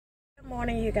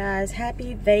morning, you guys.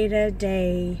 Happy VEDA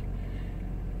day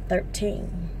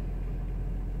 13.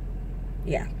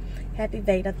 Yeah, happy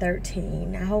VEDA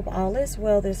 13. I hope all is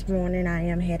well this morning. I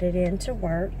am headed into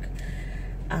work.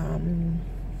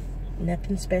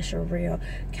 Nothing special, real.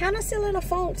 Kind of still in a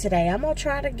funk today. I'm gonna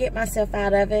try to get myself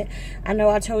out of it. I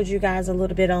know I told you guys a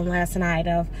little bit on last night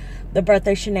of the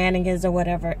birthday shenanigans or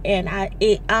whatever, and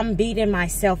I'm beating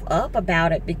myself up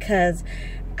about it because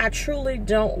I truly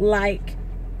don't like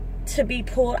to be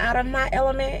pulled out of my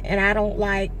element, and I don't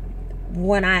like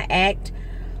when I act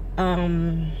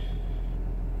out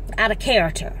of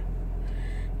character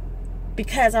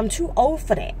because I'm too old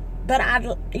for that. But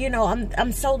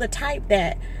I'm so the type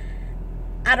that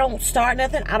I don't start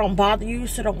nothing. I don't bother you,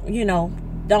 so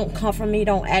don't come for me.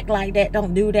 Don't act like that.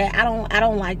 Don't do that. I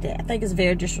don't like that. I think it's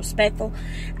very disrespectful.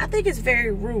 I think it's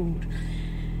very rude.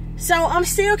 So I'm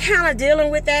still kind of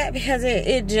dealing with that because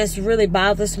it just really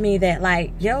bothers me that,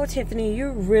 like, yo, Tiffany,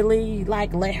 you really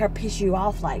like let her piss you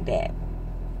off like that,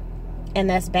 and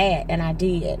that's bad. And I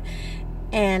did,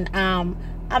 and I'm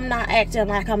not acting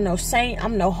like I'm no saint.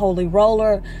 I'm no holy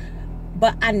roller,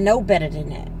 but I know better than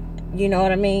that. You know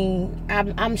what I mean?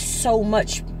 I'm so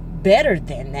much better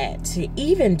than that to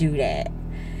even do that.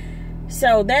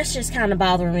 So that's just kind of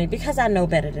bothering me because I know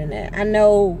better than that. I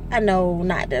know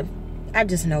not to. I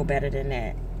just know better than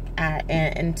that.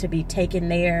 And to be taken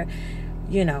there,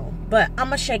 But I'm going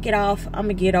to shake it off. I'm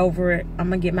going to get over it. I'm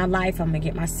going to get my life. I'm going to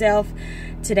get myself.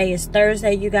 Today is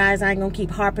Thursday, you guys. I ain't going to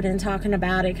keep harping and talking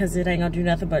about it because it ain't going to do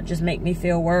nothing but just make me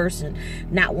feel worse and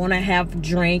not want to have a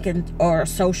drink or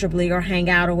sociably or hang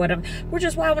out or whatever. Which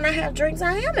is why when I have drinks,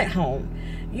 I am at home.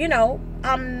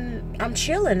 I'm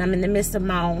chilling. I'm in the midst of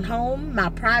my own home, my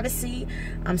privacy.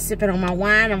 I'm sipping on my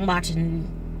wine. I'm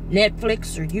watching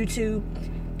Netflix or YouTube,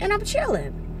 and I'm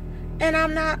chilling, and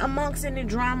I'm not amongst any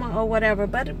drama or whatever,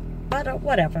 but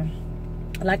whatever.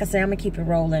 Like I say, I'm gonna keep it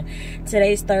rolling.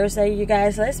 Today's Thursday, you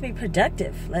guys. Let's be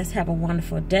productive. Let's have a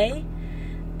wonderful day.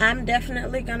 I'm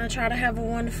definitely gonna try to have a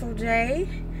wonderful day.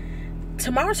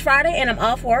 Tomorrow's Friday, and I'm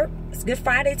off work. It's Good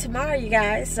Friday tomorrow, you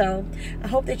guys. So I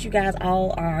hope that you guys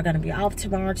all are gonna be off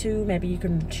tomorrow too. Maybe you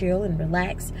can chill and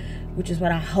relax, which is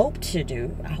what I hope to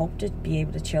do. I hope to be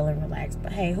able to chill and relax.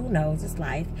 But hey, who knows? It's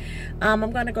life.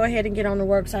 I'm going to go ahead and get on to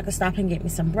work so I can stop and get me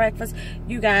some breakfast.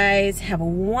 You guys have a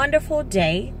wonderful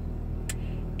day.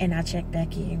 And I'll check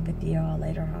back in with you all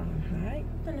later on. All right?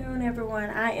 Good afternoon, everyone.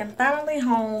 I am finally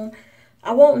home.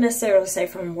 I won't necessarily say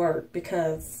from work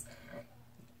because,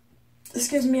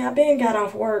 excuse me, I got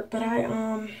off work. But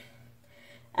I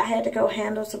had to go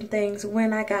handle some things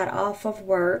when I got off of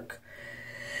work.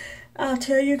 I'll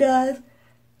tell you guys,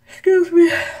 excuse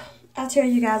me, I'll tell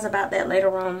you guys about that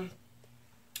later on.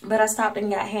 But I stopped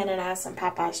and got Hannah and I some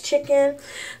Popeye's chicken.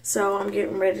 So I'm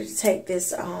getting ready to take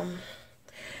this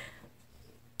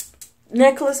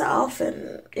necklace off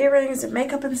and earrings and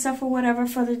makeup and stuff or whatever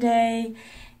for the day.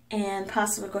 And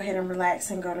possibly go ahead and relax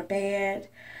and go to bed.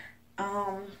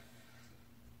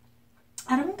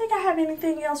 I don't think I have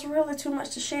anything else really too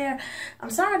much to share. I'm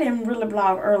sorry I didn't really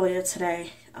blog earlier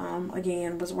today.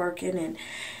 Again, was working and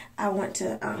I went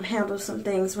to handle some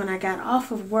things when I got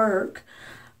off of work.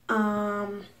 I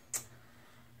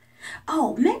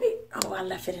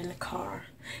left it in the car.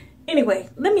 Anyway,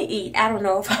 let me eat. I don't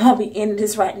know if I'll be in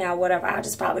this right now, whatever. I'll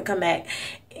just probably come back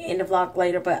in the vlog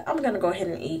later, but I'm going to go ahead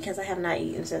and eat because I have not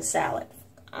eaten since salad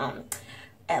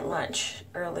at lunch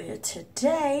earlier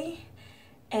today.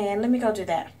 And let me go do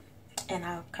that. And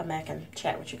I'll come back and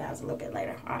chat with you guys a little bit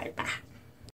later. All right, bye.